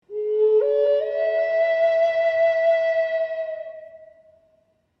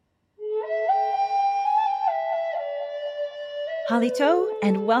Halito,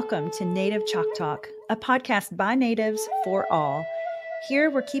 and welcome to Native Chalk Talk, a podcast by natives for all. Here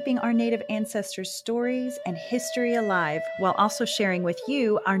we're keeping our native ancestors' stories and history alive while also sharing with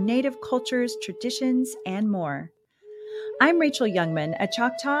you our native cultures, traditions, and more. I'm Rachel Youngman, a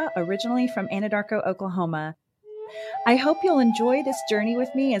Choctaw originally from Anadarko, Oklahoma. I hope you'll enjoy this journey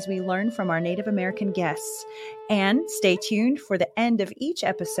with me as we learn from our Native American guests. And stay tuned for the end of each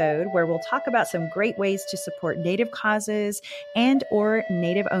episode where we'll talk about some great ways to support Native causes and or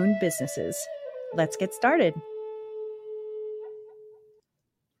Native-owned businesses. Let's get started.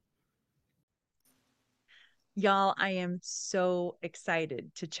 Y'all, I am so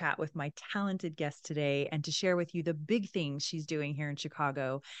excited to chat with my talented guest today and to share with you the big things she's doing here in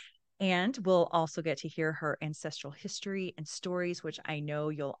Chicago. And we'll also get to hear her ancestral history and stories, which I know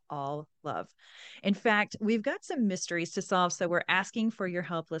you'll all love. In fact, we've got some mysteries to solve, so we're asking for your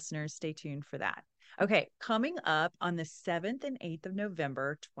help, listeners. Stay tuned for that. Okay, coming up on the 7th and 8th of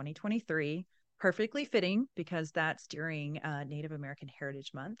November, 2023, perfectly fitting because that's during Native American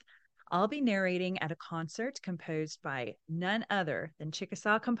Heritage Month, I'll be narrating at a concert composed by none other than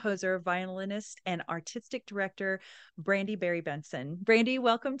Chickasaw composer, violinist, and artistic director, Brandi Benson. Brandi,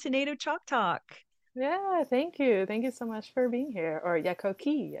 welcome to Native Chalk Talk. Yeah, thank you. Thank you so much for being here. Or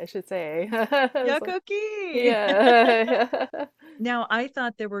Yakoki, I should say. Yakoki! Yeah. Now, I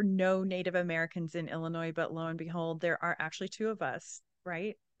thought there were no Native Americans in Illinois, but lo and behold, there are actually two of us,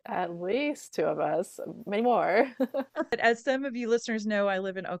 right? At least two of us, many more. But as some of you listeners know, I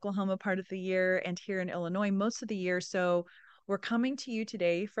live in Oklahoma part of the year and here in Illinois most of the year. So we're coming to you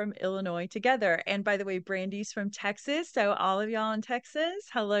today from Illinois together. And by the way, Brandi's from Texas. So all of y'all in Texas,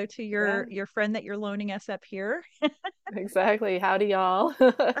 hello to Yeah, your friend that you're loaning us up here. exactly. Howdy, y'all.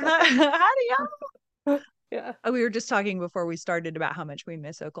 Howdy, y'all. Yeah, We were just talking before we started about how much we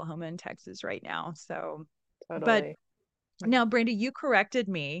miss Oklahoma and Texas right now. So, but totally. now, Brandi, you corrected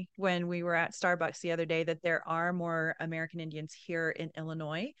me when we were at Starbucks the other day that there are more American Indians here in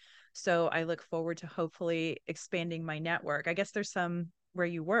Illinois. So I look forward to hopefully expanding my network. I guess there's some where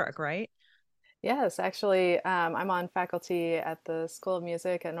you work, right? Yes, actually, I'm on faculty at the School of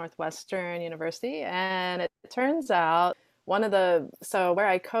Music at Northwestern University, and it turns out so where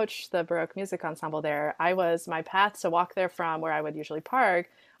I coach the Baroque music ensemble there, my path to walk there from where I would usually park,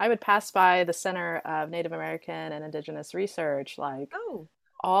 I would pass by the Center of Native American and Indigenous Research like Oh,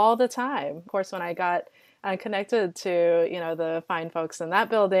 all the time. Of course, when I got connected to, the fine folks in that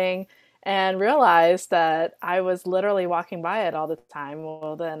building and realized that I was literally walking by it all the time,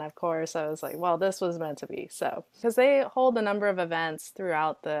 well, then of course I was like, well, this was meant to be. So, because they hold a number of events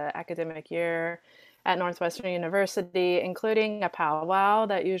throughout the academic year at Northwestern University, including a powwow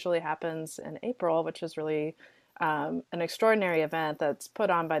that usually happens in April, which is really an extraordinary event that's put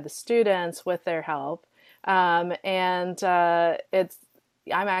on by the students with their help. And I'm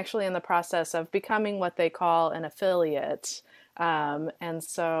actually in the process of becoming what they call an affiliate. And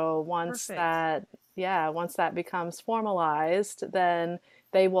so perfect. once that becomes formalized, then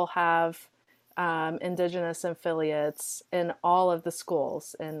they will have Indigenous affiliates in all of the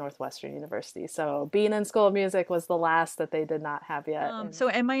schools in Northwestern University. So being in School of Music was the last that they did not have yet. And So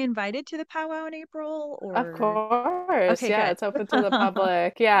am I invited to the powwow in April of or? course, Okay, yeah, good. it's open to the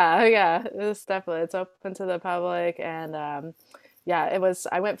public. Yeah, it's open to the public, and yeah, it was.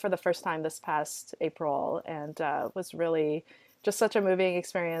 I went for the first time this past April, and was really just such a moving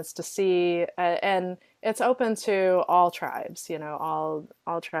experience to see. And it's open to all tribes, all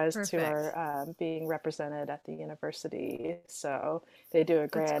tribes who Perfect. are being represented at the university. So they do a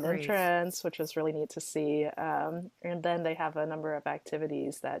That's grand great. entrance, which was really neat to see, and then they have a number of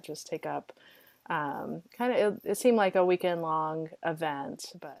activities that just take up kind of it seemed like a weekend long event,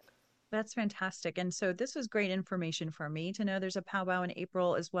 but That's fantastic. And so this was great information for me to know there's a powwow in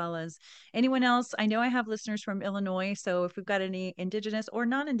April as well as anyone else. I know I have listeners from Illinois. So if we've got any Indigenous or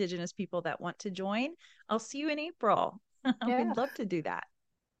non Indigenous people that want to join, I'll see you in April. yeah. We'd love to do that.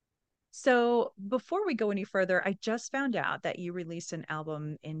 So before we go any further, I just found out that you released an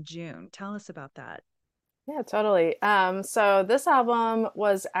album in June. Tell us about that. Yeah, totally. So this album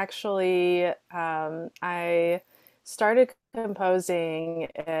was actually I started composing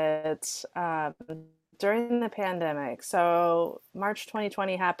it during the pandemic. So March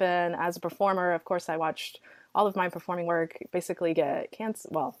 2020 happened. As a performer, of course, I watched all of my performing work basically get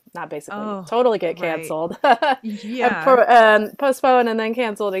canceled. Well, not basically, Oh, totally get right. canceled, Yeah. and postponed, and then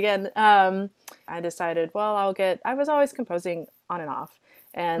canceled again. I decided, well, I was always composing on and off.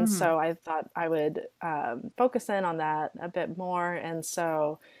 And Hmm. so I thought I would focus in on that a bit more. And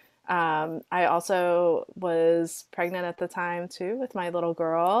so I also was pregnant at the time too with my little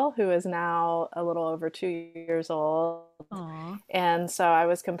girl, who is now a little over 2 years old. Aw. And so I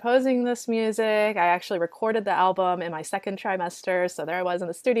was composing this music. I actually recorded the album in my second trimester. So there I was in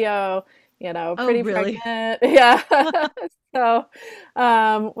the studio, Oh, pretty really? pregnant. Yeah. So,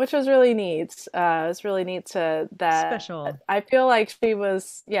 which was really neat. It was really neat to that. Special. I feel like she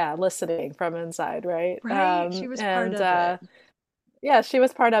was, yeah, listening from inside, right? Right? She was part And of it. Yeah, she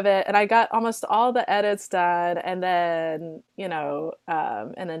was part of it, and I got almost all the edits done, and then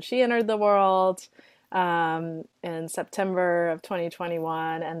she entered the world in September of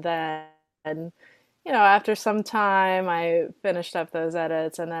 2021, and then, after some time, I finished up those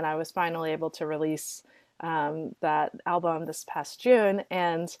edits, and then I was finally able to release that album this past June,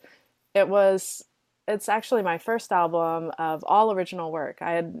 and it was it's actually my first album of all original work.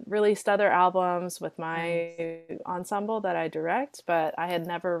 I had released other albums with Nice. my ensemble that I direct, but I had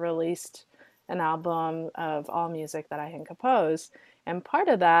never released an album of all music that I had composed. And part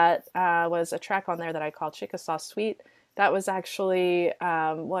of that was a track on there that I called Chickasaw Suite. That was actually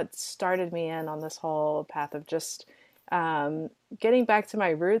what started me in on this whole path of just um, getting back to my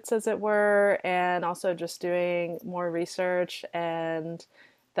roots, as it were, and also just doing more research. And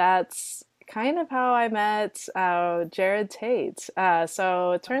that's kind of how I met Jared Tate.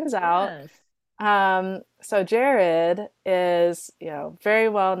 So it Oh, turns out, yes. so Jared is, very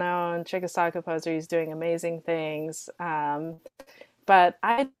well known Chickasaw composer. He's doing amazing things. But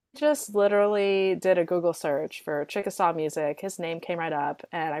I just literally did a Google search for Chickasaw music. His name came right up,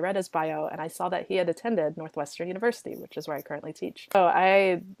 and I read his bio, and I saw that he had attended Northwestern University, which is where I currently teach. So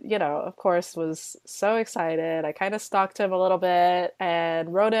I, of course, was so excited. I kind of stalked him a little bit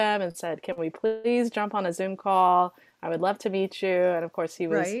and wrote him and said, "Can we please jump on a Zoom call? I would love to meet you." And of course, he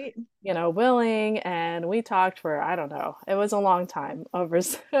was, Right? willing, and we talked for, I don't know, it was a long time over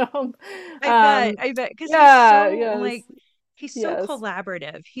Zoom. I bet. I bet. Because he's Yeah, so yes, like, he's so yes.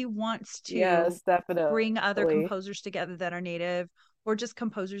 collaborative. He wants to Yes, bring other definitely. composers together that are native or just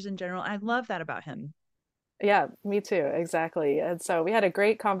composers in general. I love that about him. Yeah, me too. Exactly. And so we had a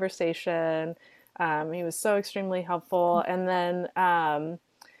great conversation. He was so extremely helpful. And then,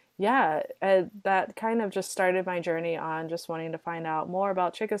 yeah, that kind of just started my journey on just wanting to find out more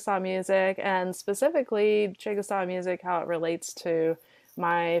about Chickasaw music and specifically Chickasaw music, how it relates to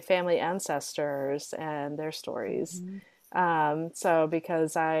my family ancestors and their stories. Mhm. So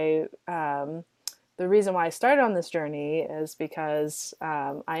because the reason why I started on this journey is because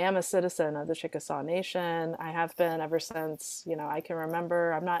I am a citizen of the Chickasaw Nation. I have been ever since, I can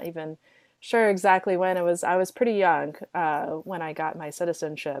remember. I'm not even sure exactly when it was. I was pretty young when I got my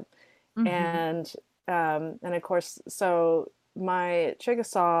citizenship. Mhm. And of course, so my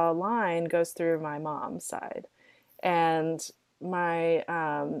Chickasaw line goes through my mom's side. And my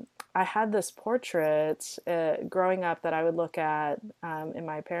I had this portrait growing up that I would look at in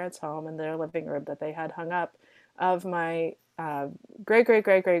my parents' home in their living room that they had hung up of my great great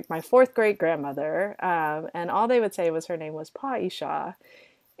great great my fourth great grandmother, and all they would say was her name was Pa Isha.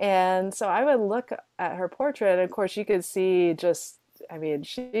 And so I would look at her portrait, and of course you could see just, I mean,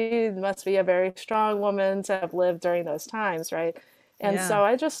 she must be a very strong woman to have lived during those times, right? And Yeah. so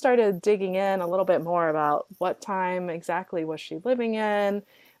I just started digging in a little bit more about what time exactly was she living in.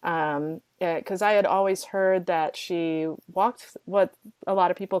 Because I had always heard that she walked what a lot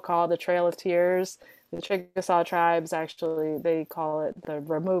of people call the Trail of Tears. The Chickasaw tribes actually, they call it the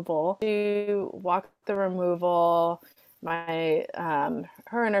removal. She walked the removal. My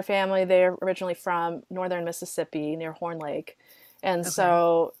Her and her family, they're originally from northern Mississippi near Horn Lake. And Okay.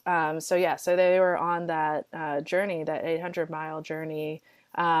 so they were on that journey, that 800-mile journey.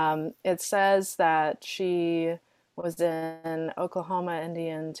 It says that she was in Oklahoma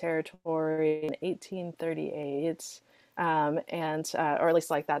Indian Territory in 1838, or at least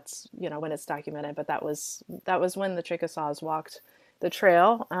like that's when it's documented. But that was when the Chickasaws walked the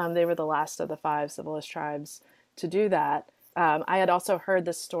trail. They were the last of the five civilized tribes to do that. I had also heard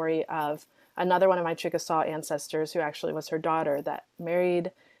the story of another one of my Chickasaw ancestors who actually was her daughter that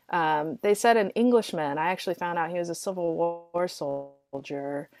married, they said, an Englishman. I actually found out he was a Civil War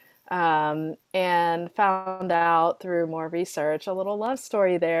soldier, and found out through more research a little love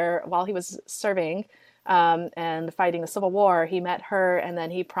story there while he was serving and fighting the Civil War. He met her and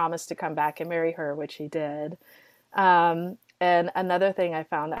then he promised to come back and marry her, which he did. And another thing I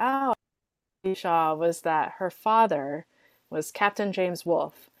found out Shaw was that her father was Captain James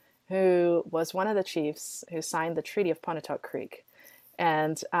Wolfe, who was one of the chiefs who signed the Treaty of Pontotoc Creek.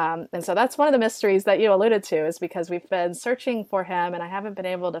 And so that's one of the mysteries that you alluded to, is because we've been searching for him, and I haven't been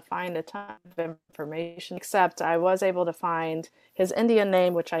able to find a ton of information, except I was able to find his Indian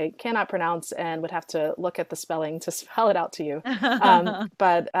name, which I cannot pronounce and would have to look at the spelling to spell it out to you.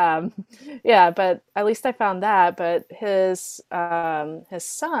 But yeah, but at least I found that. But his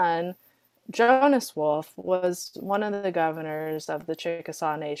son, Jonas Wolf, was one of the governors of the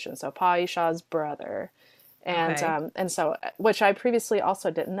Chickasaw Nation, so Pa Ishaw's brother, Okay. and so, which I previously also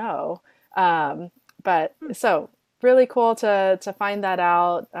didn't know. But Hmm. so really cool to find that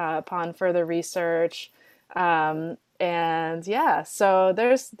out upon further research. And yeah, so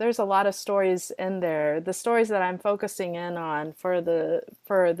there's a lot of stories in there. The stories that I'm focusing in on for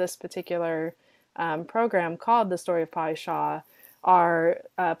this particular program, called The Story of Pai Shaw, are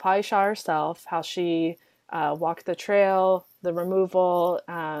Pai Shaw herself, how she walked the trail, the removal,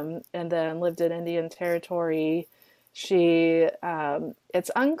 and then lived in Indian Territory.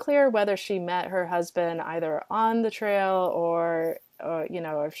 It's unclear whether she met her husband either on the trail or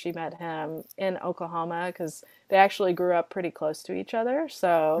if she met him in Oklahoma, because they actually grew up pretty close to each other.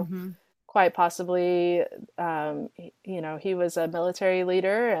 So Hmm. quite possibly, he was a military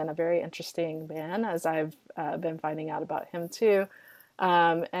leader and a very interesting man, as I've been finding out about him too.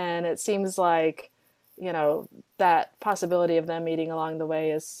 And it seems like, that possibility of them meeting along the way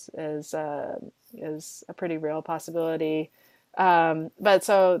is a pretty real possibility. But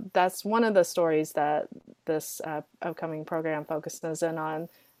so that's one of the stories that this upcoming program focuses in on.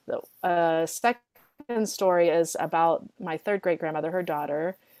 The second story is about my third great grandmother, her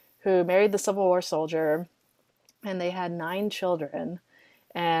daughter, who married the Civil War soldier, and they had 9 children.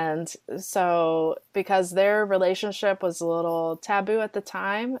 And so, because their relationship was a little taboo at the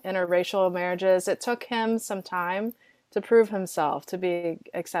time, interracial marriages, it took him some time to prove himself to be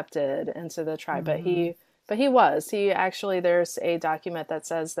accepted into the tribe. But Hmm. he actually, there's a document that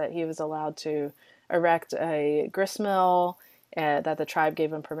says that he was allowed to erect a grist mill, and that the tribe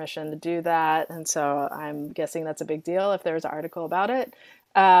gave him permission to do that. And so I'm guessing that's a big deal if there's an article about it.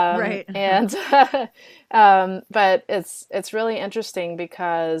 Right. And but it's really interesting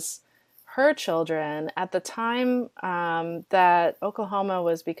because her children, at the time that Oklahoma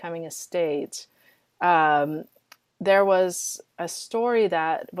was becoming a state, um, there was a story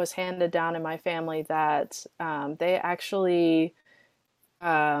that was handed down in my family that they actually,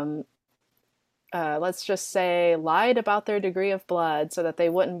 um, let's just say, lied about their degree of blood so that they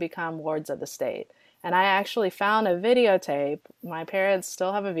wouldn't become wards of the state. And I actually found a videotape. My parents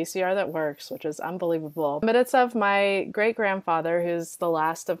still have a VCR that works, which is unbelievable. But it's of my great grandfather, who's the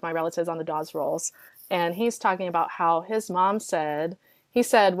last of my relatives on the Dawes rolls. And he's talking about how his mom said, he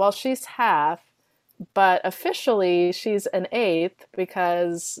said, well, she's half, but officially she's an eighth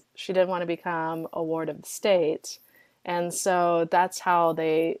because she didn't want to become a ward of the state. And so that's how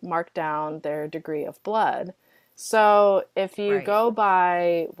they mark down their degree of blood. So if you Right. go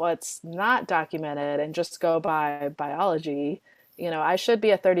by what's not documented and just go by biology, I should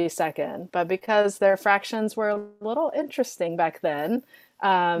be a 32nd, but because their fractions were a little interesting back then,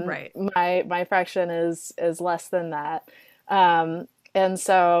 Right. my fraction is less than that. And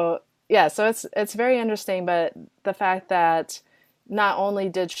so yeah, so it's very interesting, but the fact that not only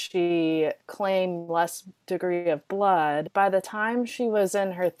did she claim less degree of blood, by the time she was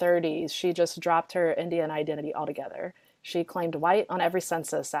in her 30s, she just dropped her Indian identity altogether. She claimed white on every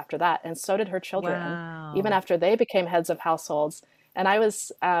census after that, and so did her children, even Wow. after they became heads of households. And I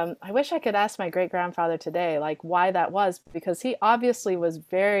wish I could ask my great grandfather today, like why that was, because he obviously was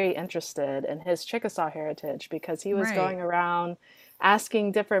very interested in his Chickasaw heritage because he was Right. going around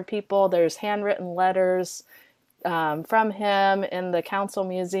asking different people. There's handwritten letters from him in the Council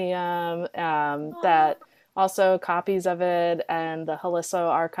Museum, Oh, that also copies of it, and the Halisso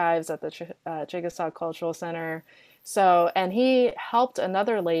archives at the Chickasaw Cultural Center. So, and he helped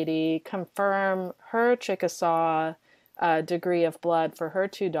another lady confirm her Chickasaw degree of blood for her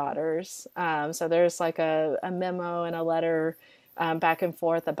 2 daughters. So there's like a memo and a letter back and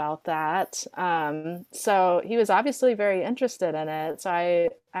forth about that. So he was obviously very interested in it. So I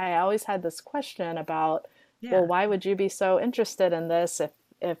always had this question about, well, yeah. why would you be so interested in this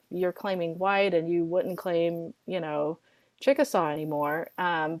if you're claiming white and you wouldn't claim, Chickasaw anymore?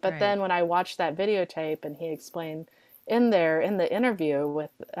 But Right. then when I watched that videotape and he explained in there in the interview with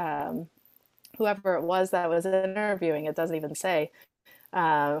whoever it was that was interviewing, it doesn't even say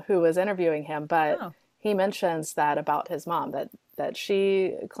who was interviewing him, but Oh, he mentions that about his mom, that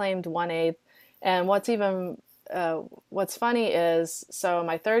she claimed 1/8. And what's funny is, so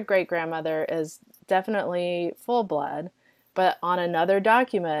my third great grandmother is definitely full blood, but on another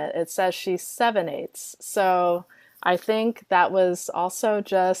document it says she's 7/8. So I think that was also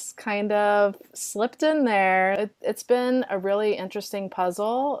just kind of slipped in there. It's been a really interesting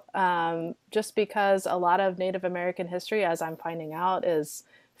puzzle, just because a lot of Native American history, as I'm finding out, is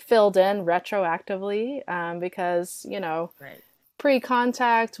filled in retroactively, because, Right.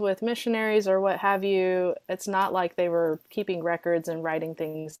 pre-contact with missionaries or what have you, it's not like they were keeping records and writing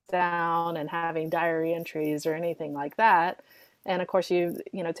things down and having diary entries or anything like that. And of course,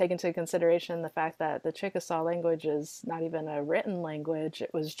 take into consideration the fact that the Chickasaw language is not even a written language.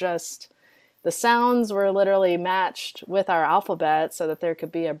 It was just the sounds were literally matched with our alphabet so that there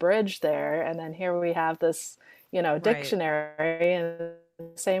could be a bridge there. And then here we have this, Right. dictionary, and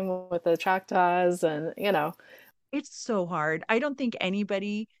same with the Choctaws, and It's so hard. I don't think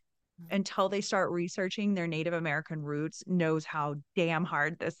anybody, until they start researching their Native American roots, knows how damn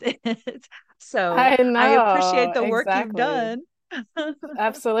hard this is. So I I appreciate know, the work you've exactly. done.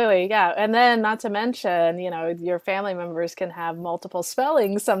 Absolutely, yeah. And then, not to mention, your family members can have multiple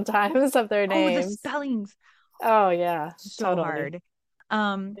spellings sometimes of their Oh, the names. spellings. Oh, yeah, So totally. hard.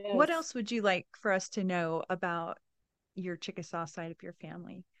 What Yes. else would you like for us to know about your Chickasaw side of your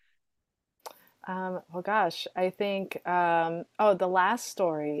family? Well, gosh, I think, oh, the last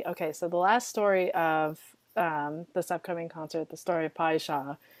story. Okay, so the last story of this upcoming concert, the story of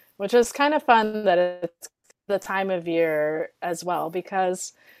Paisha, which is kind of fun that it's the time of year as well,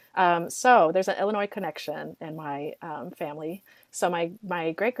 because so there's an Illinois connection in my family. So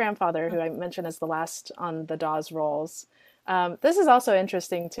my great grandfather, who I mentioned as the last on the Dawes rolls, this is also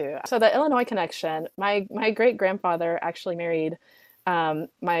interesting too. So the Illinois connection, my great grandfather actually married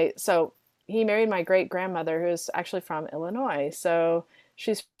my so he married my great grandmother, who's actually from Illinois. So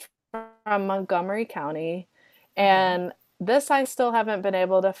she's from Montgomery County. Okay. And this I still haven't been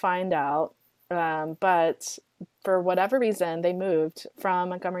able to find out. But for whatever reason, they moved from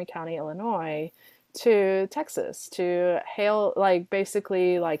Montgomery County, Illinois to Texas, to Hale, like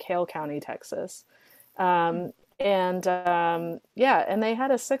basically like Hale County, Texas. Hmm. And yeah, and they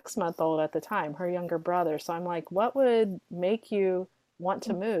had a 6 month old at the time, her younger brother. So I'm like, what would make you want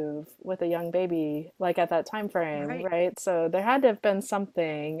to move with a young baby like at that time frame, Right. right? So there had to have been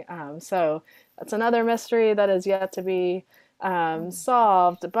something. So that's another mystery that is yet to be Oh my gosh.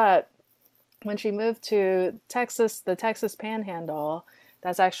 solved. But when she moved to Texas, the Texas Panhandle,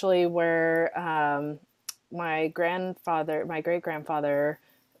 that's actually where my grandfather, my great grandfather,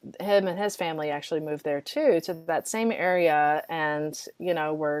 him and his family actually moved there too, to that same area, and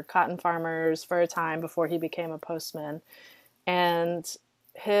were cotton farmers for a time before he became a postman. And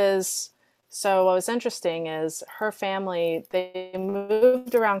his so what was interesting is her family, they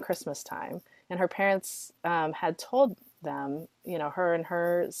moved around Christmas time, and her parents had told them, her and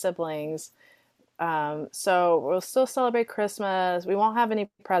her siblings, so we'll still celebrate Christmas. We won't have any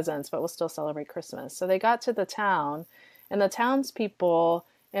presents, but we'll still celebrate Christmas. So they got to the town, and the townspeople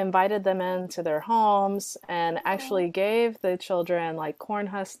invited them into their homes and Oh, actually gave the children like corn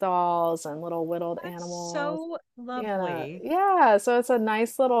husk dolls and little whittled that's animals. so lovely. Yeah, so it's a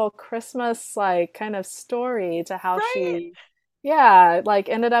nice little Christmas like kind of story to how Right. she, yeah, like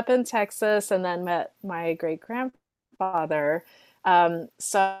ended up in Texas and then met my great grandfather.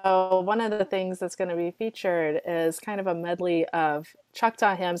 So one of the things that's going to be featured is kind of a medley of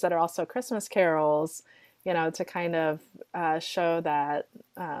Choctaw hymns that are also Christmas carols, to kind of show that,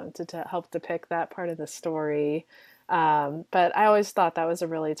 to help depict that part of the story. But I always thought that was a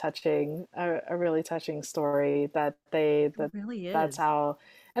really touching story that It really that's is. how,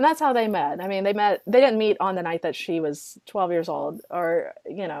 and that's how they met. I mean, they didn't meet on the night that she was 12 years old, or,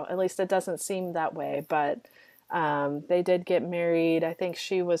 at least it doesn't seem that way, but they did get married. I think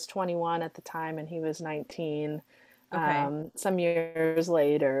she was 21 at the time and he was 19, Okay. some years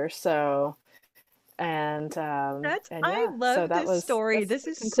later. So, and I yeah, so love this story. that's This the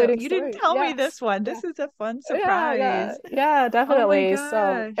is so, concluding you didn't story. tell me Yes. this one. Yeah. This is a fun Yeah, yeah, surprise. yeah, Oh my definitely.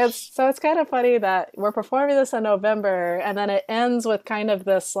 gosh. It's kind of funny that we're performing this in November, and then it ends with kind of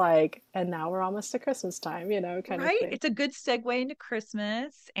this like, and now we're almost to Christmas time, kind of Right? thing. It's a good segue into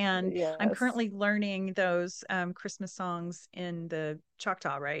Christmas. And I'm Yes. currently learning those Christmas songs in the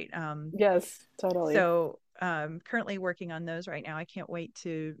Choctaw, right? Yes, totally. So currently working on those right now. I can't wait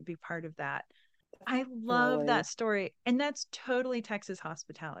to be part of that. I love Definitely. that story. And that's totally Texas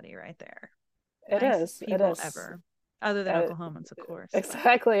hospitality right there. It Nicest is. It people is. ever, other than Uh, Oklahomans, of course. But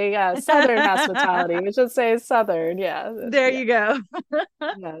exactly. Yeah. Southern hospitality. We should say Southern. Yeah. there Yeah. you go.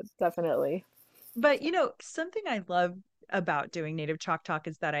 Yeah. Definitely. But something I love about doing Native Chalk Talk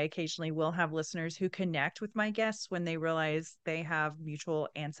is that I occasionally will have listeners who connect with my guests when they realize they have mutual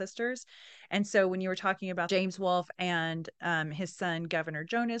ancestors. And so when you were talking about James Wolfe and his son, Governor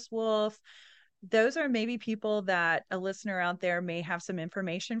Jonas Wolfe, those are maybe people that a listener out there may have some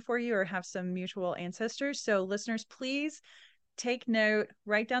information for you or have some mutual ancestors. So, listeners, please take note,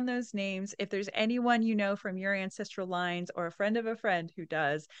 write down those names. If there's anyone you know from your ancestral lines or a friend of a friend who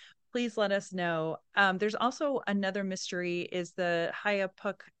does, please let us know. There's also another mystery is the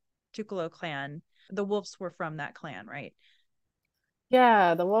Hayapuk Tukalo clan. The wolves were from that clan, right?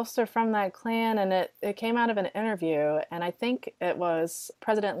 Yeah, the Wolves are from that clan, and it came out of an interview, and I think it was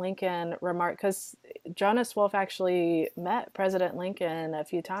President Lincoln remarked because Jonas Wolf actually met President Lincoln a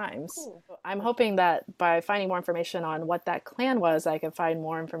few times. Cool. I'm hoping that by finding more information on what that clan was, I can find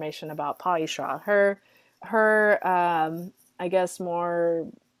more information about Paisha. I guess more.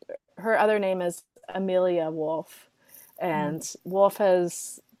 Her other name is Amelia Wolf, Mm. and Wolf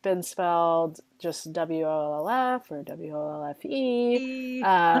has been spelled just WOLF or WOLFE. E-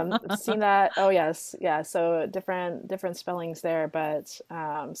 I've seen that. Oh yes, yeah. So different spellings there, but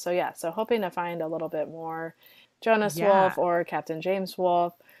so yeah. So hoping to find a little bit more Jonas yeah. Wolf or Captain James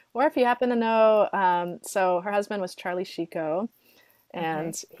Wolf, or if you happen to know. So her husband was Charlie Chico,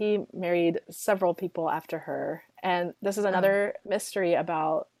 Okay. and he married several people after her. And this is Oh, another mystery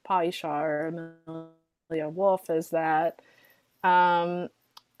about Paisha or Amelia Wolf is that um,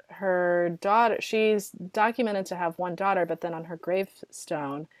 her daughter, she's documented to have one daughter, but then on her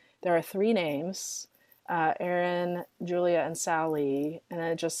gravestone, there are three names, Erin, Julia, and Sally, and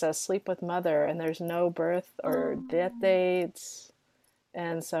it just says sleep with mother, and there's no birth or death oh, dates.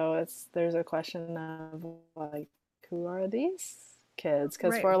 And so there's a question of like, who are these kids?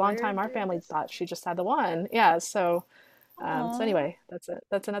 Because right. for a long Where time, our did family this? thought she just had the one. Yeah. So Oh, anyway,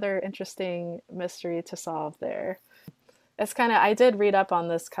 that's another interesting mystery to solve there. It's kind of I did read up on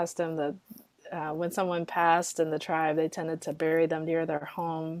this custom that when someone passed in the tribe, they tended to bury them near their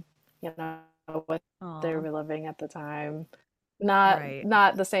home, you know, what they oh, were living at the time. Not right.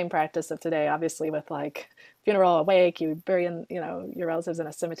 not the same practice of today, obviously, with like funeral awake, you bury in, your relatives in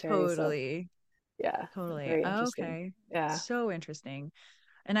a cemetery. So Totally. yeah, Totally. very interesting. Okay. Yeah. So interesting.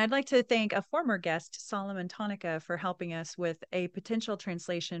 And I'd like to thank a former guest, Solomon Tonica, for helping us with a potential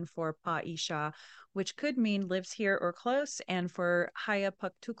translation for Paisha, which could mean lives here or close, and for Haya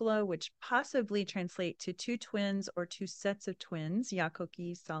Paktukla, which possibly translate to two twins or two sets of twins,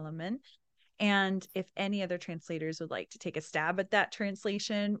 Yakoki Solomon. And if any other translators would like to take a stab at that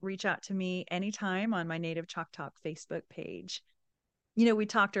translation, reach out to me anytime on my Native Chalk Talk Facebook page. We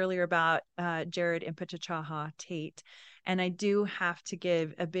talked earlier about Jared and Pachachaha Tate, and I do have to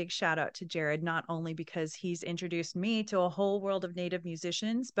give a big shout out to Jared, not only because he's introduced me to a whole world of Native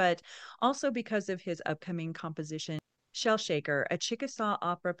musicians, but also because of his upcoming composition, Shell Shaker, a Chickasaw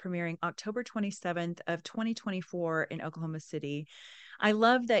opera premiering October 27th of 2024 in Oklahoma City. I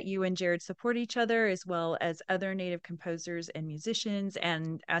love that you and Jared support each other as well as other Native composers and musicians.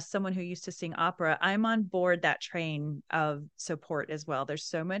 And as someone who used to sing opera, I'm on board that train of support as well. There's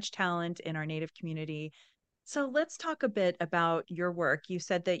so much talent in our Native community. So let's talk a bit about your work. You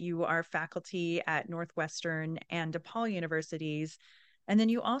said that you are faculty at Northwestern and DePaul universities, and then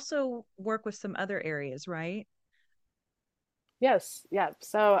you also work with some other areas, right? Yes, yeah.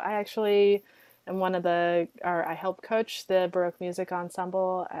 So I actually am or I help coach the Baroque music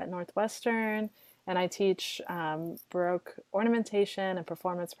ensemble at Northwestern, and I teach Baroque ornamentation and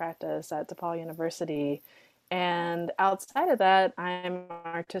performance practice at DePaul University. And outside of that, I'm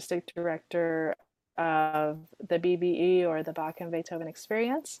artistic director of the BBE or the Bach and Beethoven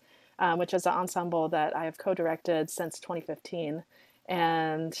Experience, which is an ensemble that I have co-directed since 2015.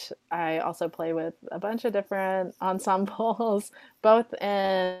 And I also play with a bunch of different ensembles, both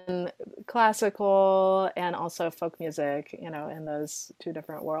in classical and also folk music, in those two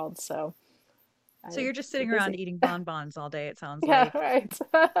different worlds. So So I you're just keep sitting around busy. eating bonbons all day, it sounds Yeah, like. right.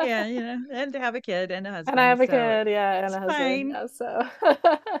 Yeah, and to have a kid and a And I husband. have a So kid, yeah, and it's a husband. fine. Yeah, so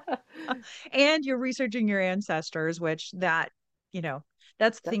And you're researching your ancestors, which you know,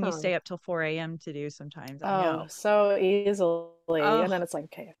 that's the thing you definitely. stay up till 4 a.m. to do sometimes. I Oh, know. so easily. And Oh, then it's like,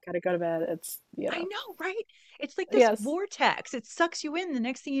 okay, I've got to go to bed. I know, right? It's like this Yes, vortex. It sucks you in. The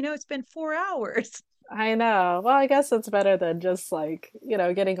next thing you know, it's been 4 hours. I know. Well, I guess it's better than just like,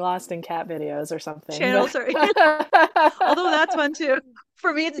 getting lost in cat videos or something. Channels But are, although that's fun too.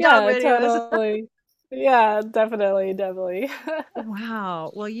 For me, it's dog yeah, videos. totally. Yeah, definitely, definitely.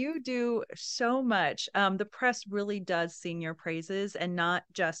 Wow. Well, you do so much. The press really does sing your praises, and not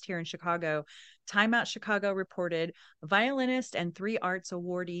just here in Chicago. Time Out Chicago reported violinist and three arts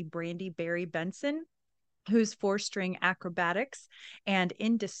awardee Brandi Barry Benson, whose four-string acrobatics and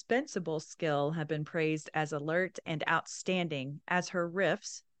indispensable skill have been praised as alert and outstanding as her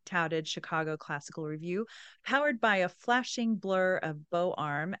riffs touted Chicago Classical Review, powered by a flashing blur of bow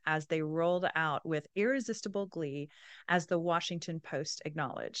arm as they rolled out with irresistible glee, as the Washington Post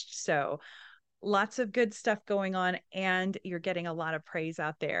acknowledged. So, lots of good stuff going on, and you're getting a lot of praise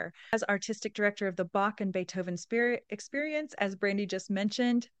out there. As artistic director of the Bach and Beethoven Spirit Experience, as Brandi just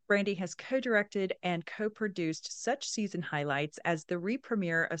mentioned, Brandi has co-directed and co-produced such season highlights as the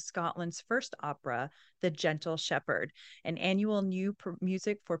re-premiere of Scotland's first opera, The Gentle Shepherd, an annual new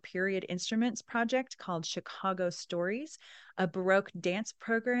music for period instruments project called Chicago Stories, a Baroque dance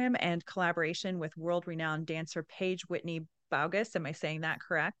program and collaboration with world-renowned dancer Paige Whitney Baugus. Am I saying that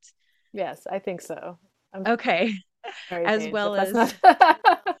correct? Yes, I think so. I'm Okay. sorry, As Paige, well if that's as,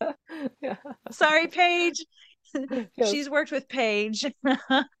 not. Yeah. sorry, Paige. Yes. She's worked with Paige,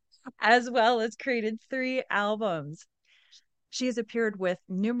 as well as created 3 albums. She has appeared with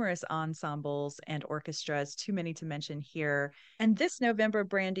numerous ensembles and orchestras, too many to mention here. And this November,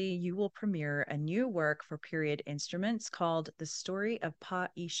 Brandi, you will premiere a new work for period instruments called The Story of Pa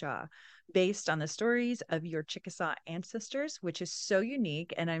Isha, based on the stories of your Chickasaw ancestors, which is so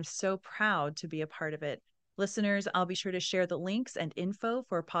unique. And I'm so proud to be a part of it. Listeners, I'll be sure to share the links and info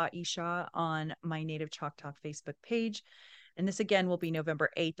for Pa Isha on my Native Chalk Talk Facebook page. And this again will be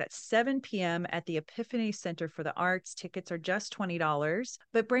November 8th at 7 p.m. at the Epiphany Center for the Arts. Tickets are just $20.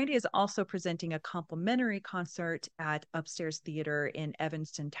 But Brandi is also presenting a complimentary concert at Upstairs Theater in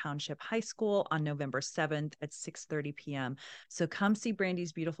Evanston Township High School on November 7th at 6:30 p.m. So come see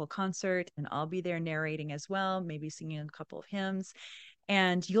Brandi's beautiful concert, and I'll be there narrating as well, maybe singing a couple of hymns.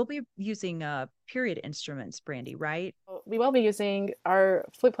 And you'll be using period instruments, Brandi, right? We will be using our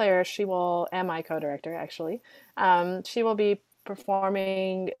flute player. She will, and my co-director actually. She will be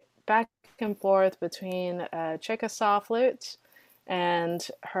performing back and forth between a Chickasaw flute and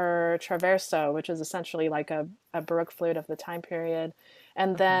her traverso, which is essentially like a Baroque flute of the time period.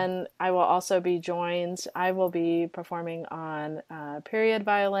 And Okay. then I will also be joined, I will be performing on period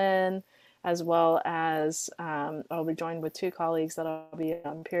violin, as well as I'll be joined with 2 colleagues that'll be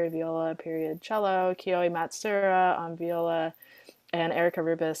on period viola, period cello, Kioi Matsura on viola, and Erica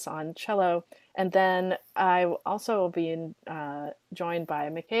Rubis on cello. And then I also will be joined by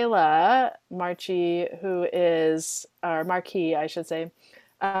Michaela Marchi, who is, or Marquis, I should say,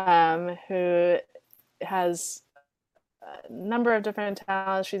 who has a number of different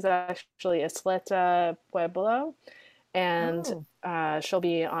talents. She's actually Isleta Pueblo, and Oh, she'll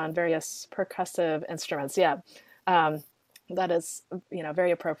be on various percussive instruments. Yeah, um, that is very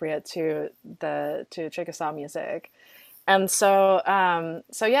appropriate to Chickasaw music. And so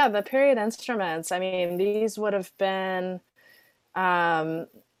yeah, the period instruments. I mean, these would have been um,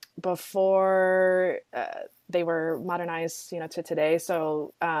 before they were modernized, to today.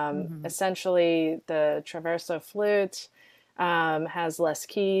 So mm-hmm. essentially, the traverso flute has less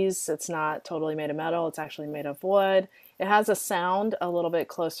keys. It's not totally made of metal. It's actually made of wood. It has a sound a little bit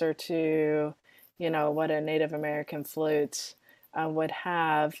closer to, what a Native American flute would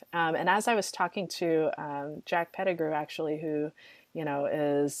have. And as I was talking to Jack Pettigrew, actually, who,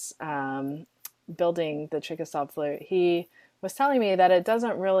 is building the Chickasaw flute, he was telling me that it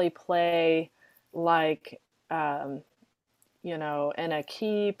doesn't really play like in a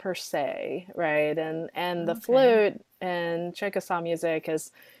key per se, right? And the Okay. flute in Chickasaw music is,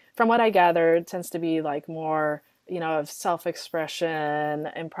 from what I gathered, tends to be like more, of self-expression,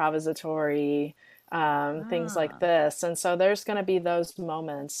 improvisatory, things like Ah, this. And so there's going to be those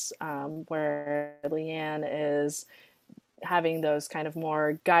moments where Leanne is having those kind of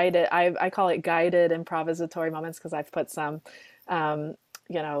more guided, I call it guided improvisatory moments, because I've put some, um,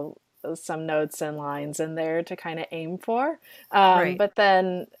 you know, some notes and lines in there to kind of aim for. right. But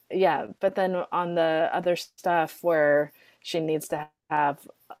then, yeah, but then on the other stuff where she needs to have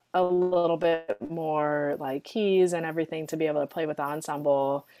a little bit more like keys and everything to be able to play with the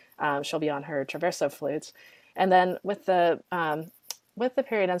ensemble, she'll be on her traverso flute. And then with the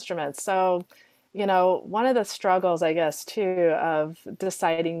period instruments, so one of the struggles, I guess, too, of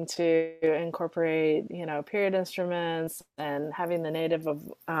deciding to incorporate, period instruments and having the Native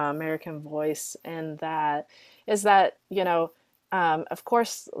American voice in that is that, of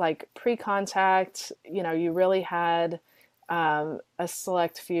course, like pre-contact, you really had a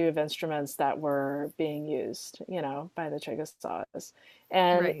select few of instruments that were being used, by the Chickasaws.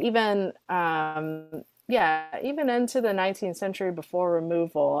 And Right. even, yeah, even into the 19th century before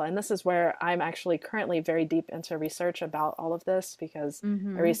removal. And this is where I'm actually currently very deep into research about all of this, because I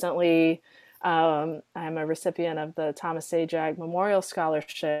Mm-hmm. recently, I'm a recipient of the Thomas Sajak Memorial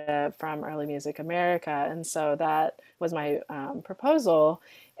Scholarship from Early Music America. And so that was my proposal,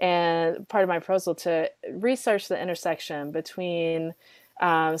 and part of my proposal to research the intersection between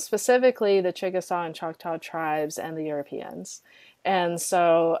specifically the Chickasaw and Choctaw tribes and the Europeans. And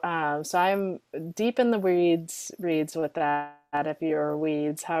so I'm deep in the reads with that, if you're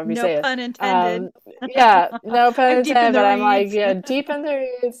weeds, however you No say it. pun intended. Um, yeah, no pun I'm deep in intended, the but I'm like, reads. yeah, deep in the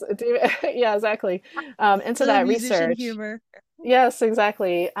reads, deep, yeah, exactly, into Little that musician research. humor. Yes,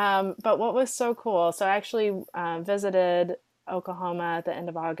 exactly. But what was so cool, so I actually visited Oklahoma at the end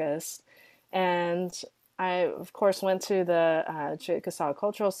of August, and I, of course, went to the Chickasaw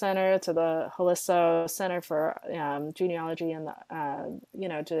Cultural Center, to the Holisso Center for Genealogy, and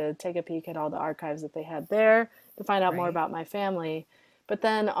to take a peek at all the archives that they had there to find out more Right. about my family. But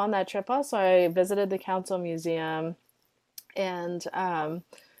then on that trip, also, I visited the Council Museum and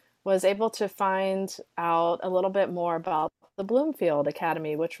was able to find out a little bit more about the Bloomfield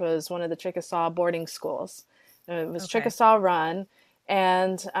Academy, which was one of the Chickasaw boarding schools. It was Okay. Chickasaw run,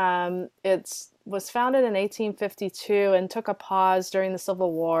 and it was founded in 1852 and took a pause during the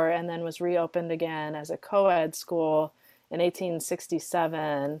Civil War and then was reopened again as a co-ed school in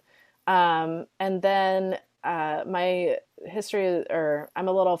 1867. And then my history, or I'm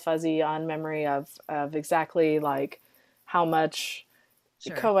a little fuzzy on memory of exactly like how much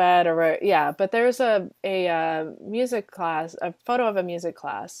Sure. co-ed or yeah, but there's a music class, a photo of a music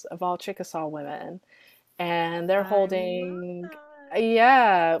class of all Chickasaw women, and they're I love holding, that.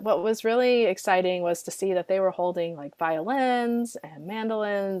 yeah, what was really exciting was to see that they were holding like violins and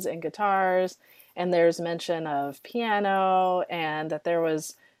mandolins and guitars, and there's mention of piano, and that there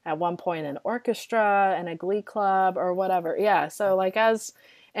was at one point an orchestra and a glee club or whatever. Yeah, so like as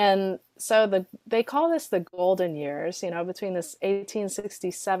and so they call this the golden years, between this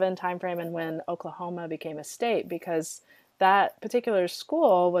 1867 timeframe and when Oklahoma became a state, because that particular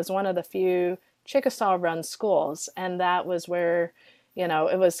school was one of the few Chickasaw run schools. And that was where,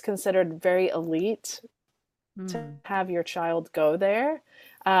 it was considered very elite to Hmm. have your child go there.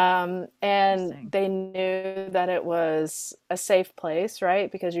 And Interesting. they knew that it was a safe place,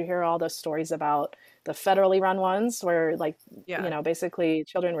 right? Because you hear all those stories about the federally run ones where, like, Yeah. basically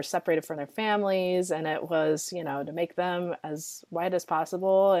children were separated from their families, and it was, to make them as white as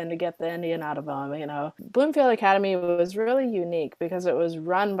possible and to get the Indian out of them. Bloomfield Academy was really unique because it was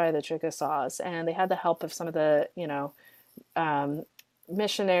run by the Chickasaws, and they had the help of some of the, um,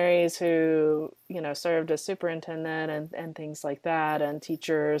 missionaries who served as superintendent and things like that, and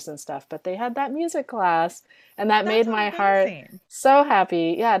teachers and stuff, but they had that music class, and that made That's my heart amazing. so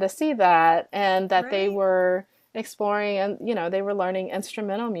happy, yeah, to see that, and that they Right? were exploring, and they were learning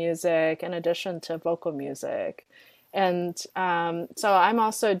instrumental music in addition to vocal music. And so I'm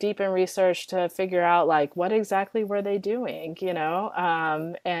also deep in research to figure out like what exactly were they doing,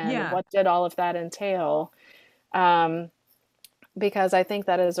 and Yeah. what did all of that entail. um, because I think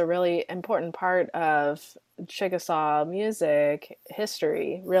that is a really important part of Chickasaw music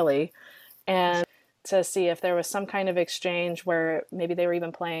history, really. For And sure. to see if there was some kind of exchange where maybe they were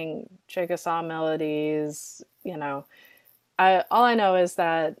even playing Chickasaw melodies. All I know is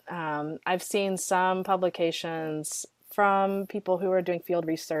that I've seen some publications from people who are doing field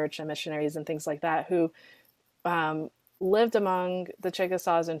research and missionaries and things like that who um, lived among the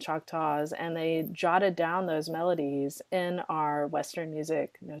Chickasaws and Choctaws, and they jotted down those melodies in our Western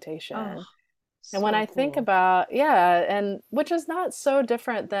music Oh, notation. And when so I think cool. about, yeah, and which is not so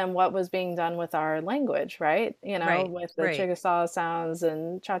different than what was being done with our language, right? Right. With the Right. Chickasaw sounds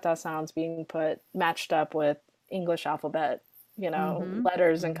and Choctaw sounds being matched up with English alphabet, Mm-hmm.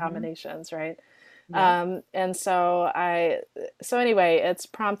 letters and Mm-hmm. combinations, right? Yep. And so anyway, it's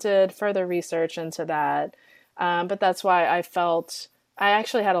prompted further research into that. But that's why I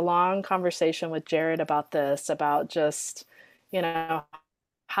actually had a long conversation with Jared about this, about just, you know,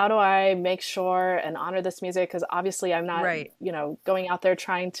 how do I make sure and honor this music? Because obviously I'm not, Right. going out there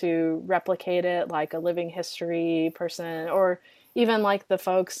trying to replicate it like a living history person, or even like the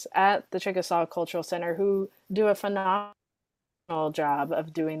folks at the Chickasaw Cultural Center who do a phenomenal job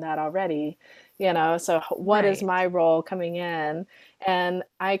of doing that already. So what is Right. my role coming in? And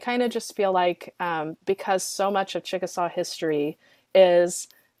I kind of just feel like, because so much of Chickasaw history is,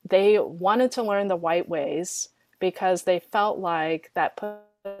 they wanted to learn the white ways because they felt like that put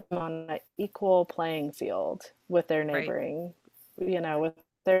them on an equal playing field with their Right. neighboring, with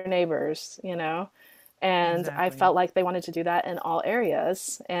their neighbors, and I Exactly. felt like they wanted to do that in all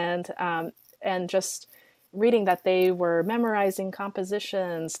areas. And just reading that they were memorizing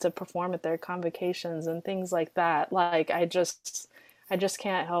compositions to perform at their convocations and things like that, like I just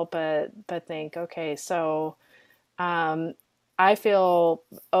can't help but think, okay, so um, I feel,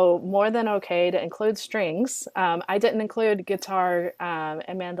 more than okay to include strings. I didn't include guitar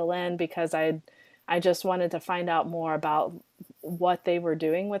and mandolin because I just wanted to find out more about what they were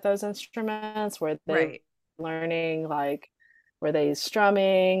doing with those instruments. Were they Right. learning, like, were they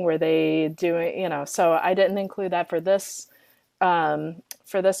strumming? Were they doing, so I didn't include that for this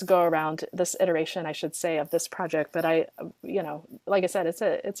go around, this iteration, I should say, of this project. But like I said, it's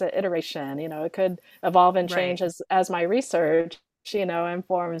an iteration. It could evolve and change Right. as my research,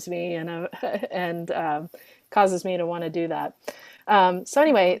 informs me and causes me to want to do that. So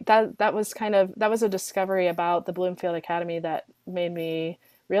anyway, that was a discovery about the Bloomfield Academy that made me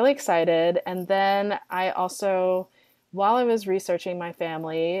really excited. And then I also, while I was researching my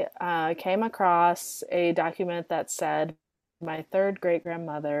family, came across a document that said my third great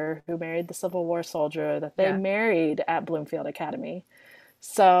grandmother, who married the Civil War soldier, that they Yeah. married at Bloomfield Academy.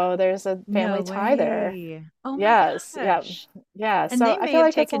 So there's a No family tie there. way. Oh my Yes, yeah, gosh. yeah. And So they I may feel have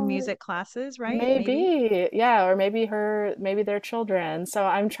like it's taken only music classes, right? Maybe. maybe, yeah, or maybe their children. So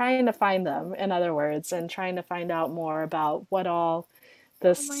I'm trying to find them, in other words, and trying to find out more about what all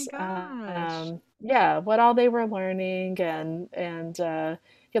Oh my this, gosh. yeah, what all they were learning, and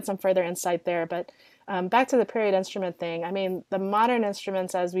get some further insight there. But back to the period instrument thing. I mean, the modern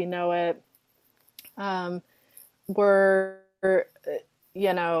instruments as we know it um, were,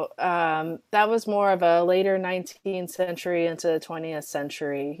 that was more of a later 19th century into the 20th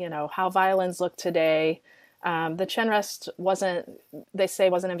century. How violins look today. The chin rest they say,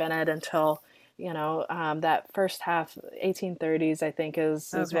 wasn't invented until, that first half, 1830s, I think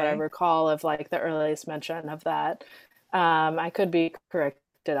is what I Okay. recall of like the earliest mention of that. I could be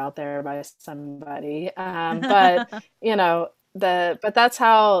corrected out there by somebody, but but that's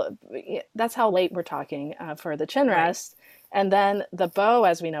how late we're talking for the chin Right. rest. And then the bow,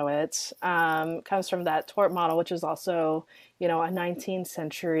 as we know it, comes from that tort model, which is also, a 19th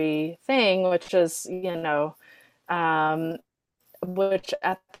century thing, which is, um, which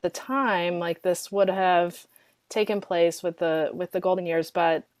at the time, like, this would have taken place with the golden years.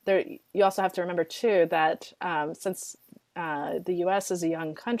 But there, you also have to remember too that since the U.S. is a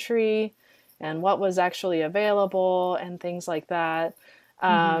young country, and what was actually available and things like that,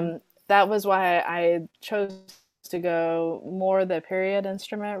 Hmm. that was why I chose to go more the period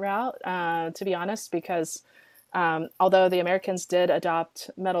instrument route. To be honest, because although the Americans did adopt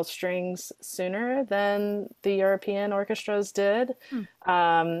metal strings sooner than the European orchestras did, Hmm.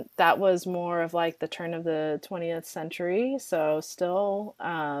 that was more of like the turn of the 20th century. So still,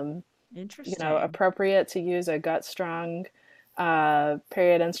 Interesting. appropriate to use a gut strung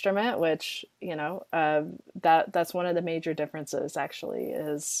period instrument, which, that's one of the major differences actually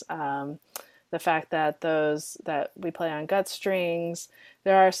is the fact that those that we play on gut strings.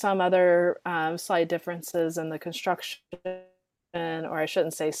 There are some other slight differences in the construction, or I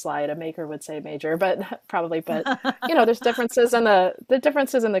shouldn't say slight. A maker would say major, but probably. But there's differences in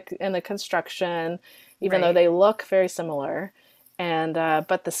the construction, even though Right. they look very similar. And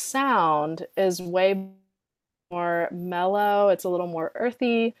but the sound is way more mellow. It's a little more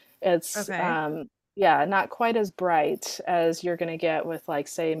earthy. It's Okay. yeah, not quite as bright as you're going to get with, like,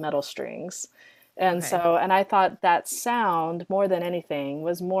 say, metal strings. And Okay. so, and I thought that sound more than anything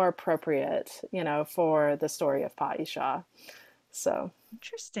was more appropriate, for the story of Pa Isha. So,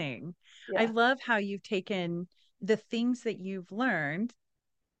 Interesting. I yeah. love how you've taken the things that you've learned,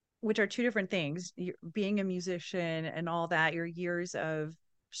 which are two different things, being a musician and all that, your years of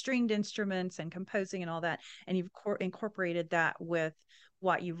stringed instruments and composing and all that, and you've incorporated that with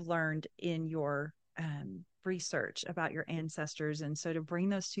what you've learned in your research about your ancestors. And so to bring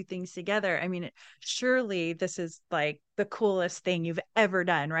those two things together, I mean, surely this is like the coolest thing you've ever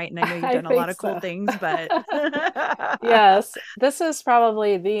done, right? And I know you've I done a lot think of cool so. things, but Yes, this is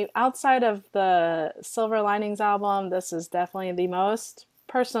probably the outside of the Silver Linings album, this is definitely the most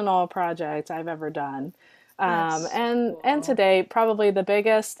personal project I've ever done. that's so And cool. today, probably the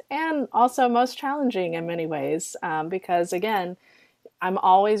biggest and also most challenging in many ways, because again, I'm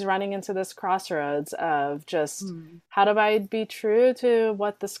always running into this crossroads of just Hmm. how do I be true to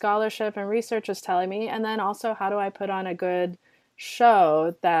what the scholarship and research is telling me, and then also how do I put on a good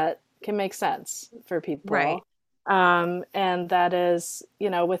show that can make sense for Right. people, and that is,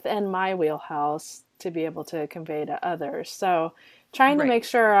 within my wheelhouse to be able to convey to others. So trying to Right. make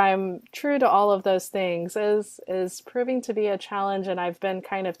sure I'm true to all of those things is proving to be a challenge, and I've been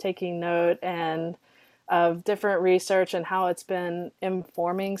kind of taking note and of different research and how it's been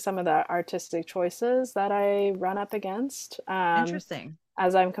informing some of the artistic choices that I run up against Interesting.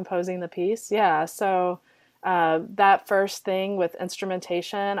 as I'm composing the piece. Yeah, so that first thing with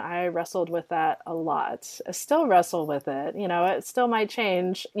instrumentation, I wrestled with that a lot. I still wrestle with it. It still might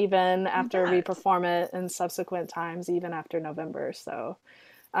change even I after we bet. perform it in subsequent times, even after November. So,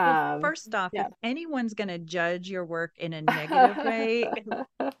 Well, first off, if Yeah. anyone's going to judge your work in a negative way,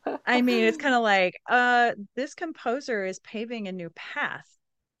 I mean, it's kind of like, this composer is paving a new path.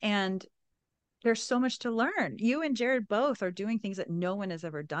 And there's so much to learn. You and Jared both are doing things that no one has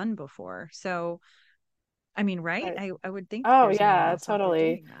ever done before. So, I mean, right? Right. I would think Oh, there's no one yeah, else out there totally.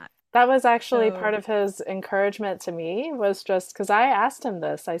 doing that. That was actually So, part of his encouragement to me was just because I asked him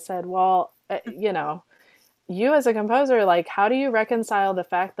this. I said, well, you as a composer, like, how do you reconcile the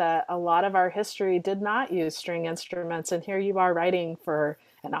fact that a lot of our history did not use string instruments, and here you are writing for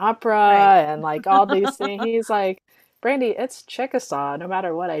an right. opera and like all these things? He's like, Brandy, it's Chickasaw, no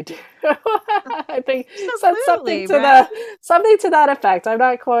matter what I do. I think So said clearly, right? something to that effect. I'm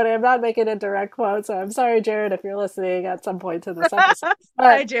not quoting, I'm not making a direct quote, so I'm sorry, Jared, if you're listening at some point to this episode.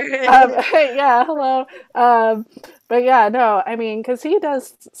 Hi, But Jared. yeah, hello. Um, but yeah, no, I mean, because he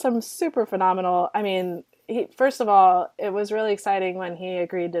does some super phenomenal. I mean, first of all, it was really exciting when he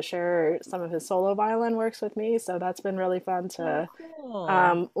agreed to share some of his solo violin works with me. So that's been really fun Oh, to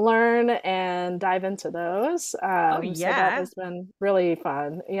cool. learn and dive into those. Oh, So that yeah. has been really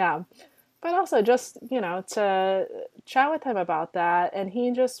fun. Yeah. But also just, to chat with him about that. And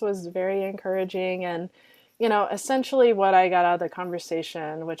he just was very encouraging. And, essentially what I got out of the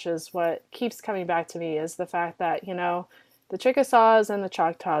conversation, which is what keeps coming back to me, is the fact that, the Chickasaws and the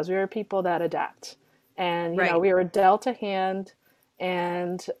Choctaws, we were people that adapt. And, Right. we were dealt a hand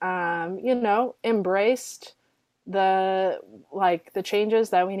and, embraced the changes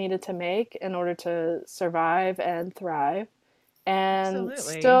that we needed to make in order to survive and thrive, and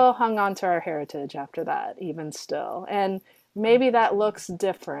Absolutely. still hung on to our heritage after that, even still. And maybe that 100%. looks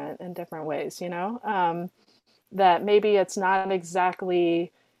different in different ways, that maybe it's not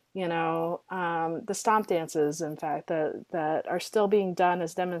exactly, the stomp dances, in fact, that are still being done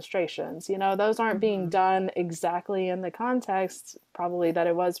as demonstrations. Those aren't being Hmm. done exactly in the context probably that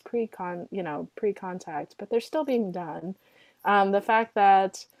it was pre-contact, but they're still being done. The fact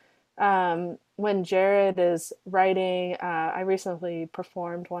that when Jared is writing, I recently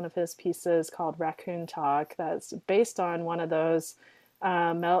performed one of his pieces called Raccoon Talk that's based on one of those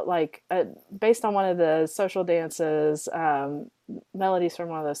based on one of the social dances, melodies from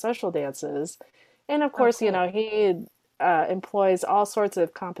one of the social dances. And of Oh, course, cool. he employs all sorts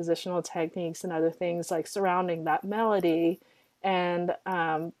of compositional techniques and other things like surrounding that melody. And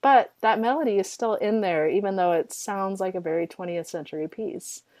but that melody is still in there, even though it sounds like a very 20th century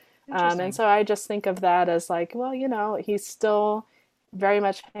piece. And Interesting. so I just think of that as like, well, he's still very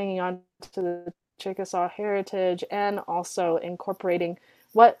much hanging on to the Chickasaw heritage and also incorporating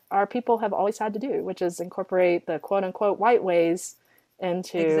what our people have always had to do, which is incorporate the quote unquote white ways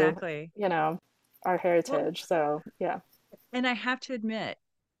into, Exactly. you know, our Well, heritage. So, yeah, and I have to admit,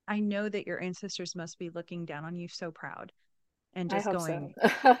 I know that your ancestors must be looking down on you so proud and I just hope so. going,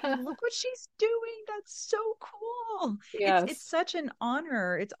 "Hey, look what she's doing. That's so cool." It's Yes. such an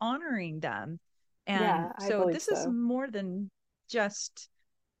honor. It's honoring them. And Yeah, I so believe this is so. more than just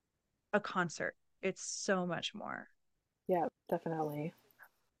a concert. It's so much more. Yeah, definitely.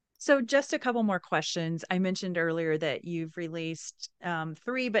 So, just a couple more questions. I mentioned earlier that you've released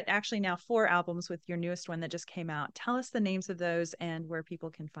three, but actually now four albums with your newest one that just came out. Tell us the names of those and where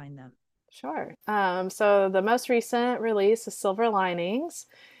people can find them. Sure. So the most recent release is Silver Linings,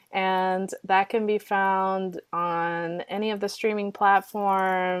 and that can be found on any of the streaming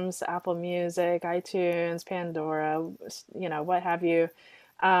platforms, Apple Music, iTunes, Pandora, what have you.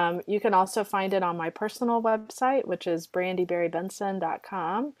 You can also find it on my personal website, which is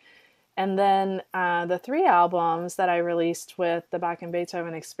brandyberrybenson.com. And then the three albums that I released with the Bach and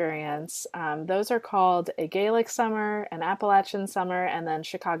Beethoven Experience, those are called A Gaelic Summer, An Appalachian Summer, and then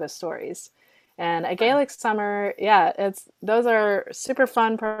Chicago Stories. And A Fun. Gaelic Summer, yeah, those are super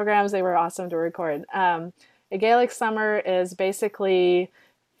fun programs. They were awesome to record. A Gaelic Summer is basically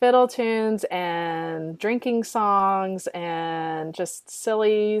fiddle tunes and drinking songs and just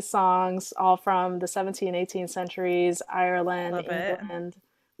silly songs, all from the 17th and 18th centuries, Ireland, Love it. England,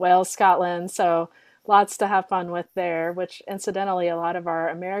 Wales, Scotland. So lots to have fun with there, which incidentally, a lot of our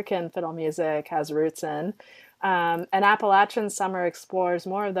American fiddle music has roots in. And Appalachian Summer explores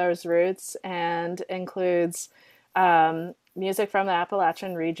more of those roots and includes music from the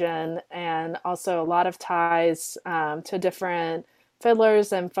Appalachian region and also a lot of ties to different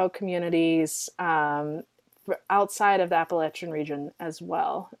fiddlers and folk communities outside of the Appalachian region as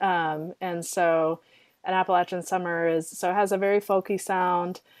well. And so an Appalachian Summer has a very folky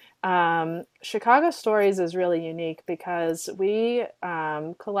sound. Chicago Stories is really unique because we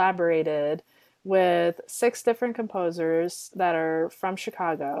collaborated with six different composers that are from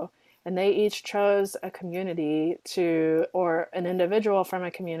Chicago, and they each chose a community to, or an individual from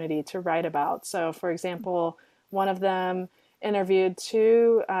a community to write about. So, for example, one of them interviewed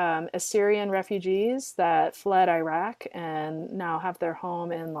two Assyrian refugees that fled Iraq and now have their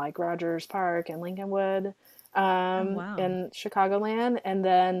home in like Rogers Park and Lincolnwood Oh, wow. in Chicagoland. And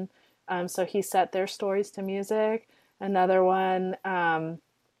then, so he set their stories to music. Another one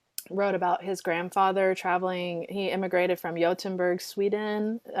wrote about his grandfather traveling. He immigrated from Gothenburg,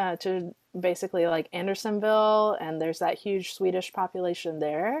 Sweden, to basically like Andersonville, and there's that huge Swedish population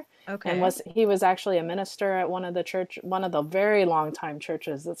there. And Okay. was he was actually a minister at one of the very long time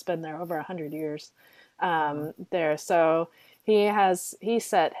churches that's been there over 100 years Wow. there. So he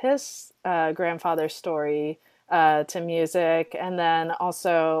set his grandfather's story to music, and then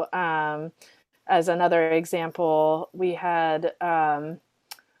also as another example, we had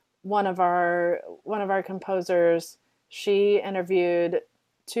one of our composers. She interviewed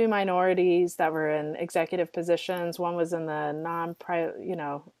two minorities that were in executive positions. One was in the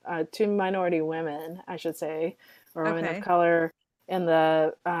two minority women, I should say, or women of Okay. color in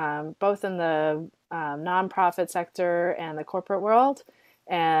the both in the nonprofit sector and the corporate world,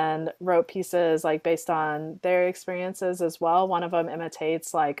 and wrote pieces like based on their experiences as well. One of them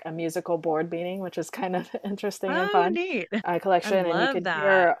imitates like a musical board meeting, which is kind of interesting and Oh, fun neat. I collection, and you love could that.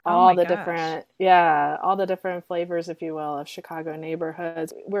 hear Oh all my the gosh. different, yeah, all the different flavors, if you will, of Chicago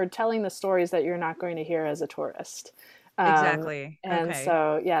neighborhoods. We're telling the stories that you're not going to hear as a tourist. Exactly. And Okay.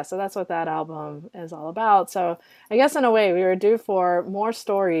 so, yeah, so that's what that album is all about. So I guess in a way, we were due for more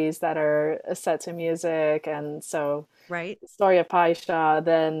stories that are set to music. And so Right. the story of Paisha,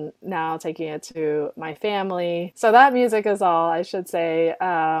 then now taking it to my family. So that music is all, I should say,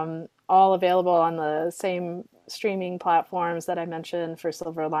 all available on the same streaming platforms that I mentioned for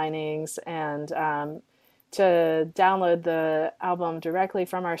Silver Linings. And to download the album directly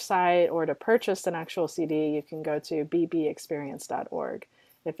from our site or to purchase an actual CD, you can go to bbexperience.org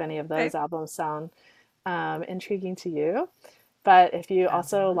if any of Okay. those albums sound intriguing to you. But if you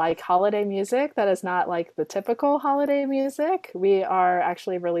also Fabulous. like holiday music that is not like the typical holiday music, we are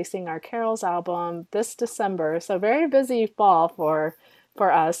actually releasing our Carols album this December. So very busy fall for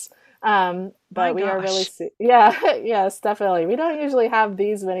us. My But we are really, gosh. yeah, yes, definitely. We don't usually have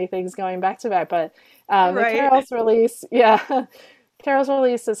these many things going back to back, but the Right. Carols release, yeah, Carols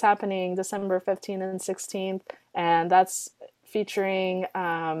release is happening December 15th and 16th, and that's featuring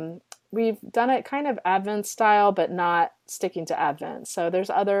we've done it kind of Advent style, but not sticking to Advent. So there's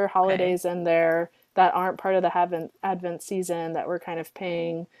other Okay. holidays in there that aren't part of the Advent season that we're kind of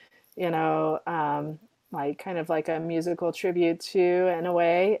paying, you know, like kind of like a musical tribute to in a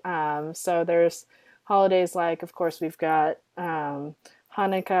way. So there's holidays like, of course, we've got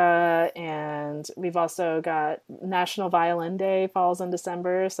Hanukkah, and we've also got National Violin Day falls in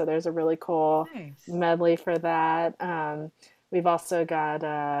December. So there's a really cool Nice. medley for that. We've also got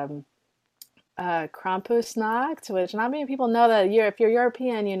Krampusnacht, which not many people know that. If you're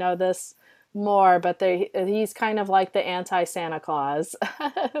European, you know this more, but he's kind of like the anti Santa Claus,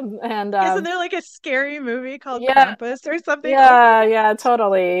 and Isn't there like a scary movie called yeah, Krampus or something? Oh my yeah, yeah, gosh.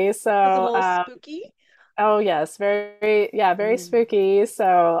 totally. It's a So, little spooky. oh yes, very, yeah, very Ooh. spooky.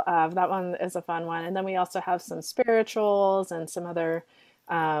 So that one is a fun one, and then we also have some spirituals and some other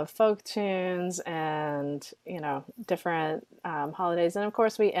folk tunes, and different holidays, and of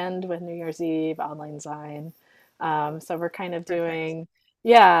course we end with New Year's Eve, Auld Lang Syne. So we're kind of Perfect. doing,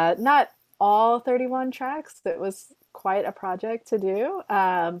 yeah, not all 31 tracks. It was quite a project to do,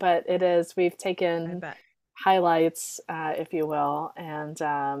 but it is. We've I taken bet. highlights, if you will.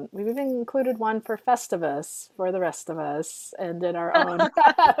 And we've even included one for Festivus for the rest of us and did our own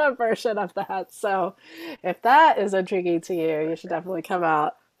version of that. So if that is intriguing to you, you should definitely come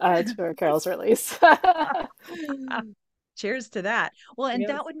out to our Carol's release. Cheers to that. Well, and Yes.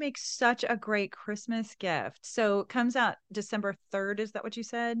 that would make such a great Christmas gift. So it comes out December 3rd. Is that what you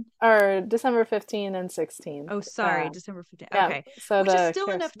said? Or December 15th and 16th. Oh, sorry, December 15th. Yeah. Okay. So Which is the still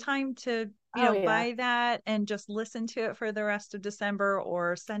enough Carols. time to, Oh, yeah. buy that and just listen to it for the rest of December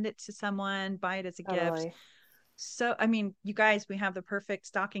or send it to someone, buy it as a gift. Totally. So, I mean, you guys, we have the perfect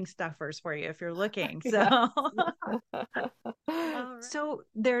stocking stuffers for you if you're looking. So, Yes. all right. So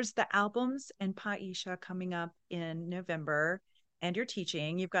there's the albums and Paisha coming up in November, and you're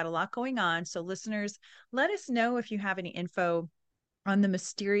teaching. You've got a lot going on. So, listeners, let us know if you have any info on the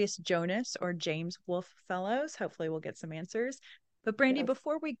mysterious Jonas or James Wolfe Fellows. Hopefully, we'll get some answers. But, Brandy, Yes.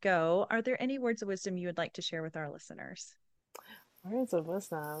 before we go, are there any words of wisdom you would like to share with our listeners? Words of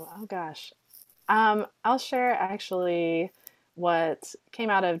wisdom. Oh gosh. I'll share actually what came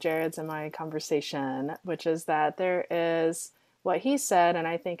out of Jared's and my conversation, which is that there is what he said, and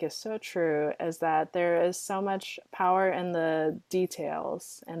I think is so true, is that there is so much power in the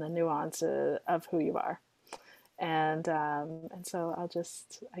details and the nuances of who you are. And so I'll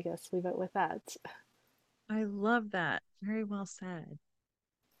just, I guess, leave it with that. I love that. Very well said.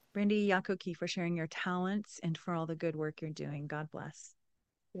 Brandi Yakoki, for sharing your talents and for all the good work you're doing. God bless.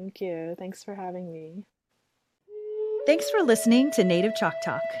 Thank you. Thanks for having me. Thanks for listening to Native Chalk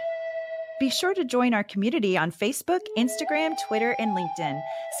Talk. Be sure to join our community on Facebook, Instagram, Twitter, and LinkedIn.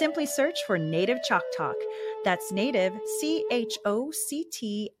 Simply search for Native Chalk Talk. That's Native, CHOCTALK.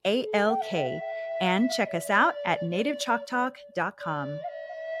 And check us out at nativechalktalk.com.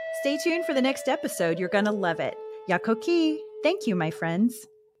 Stay tuned for the next episode. You're going to love it. Yakoki. Thank you, my friends.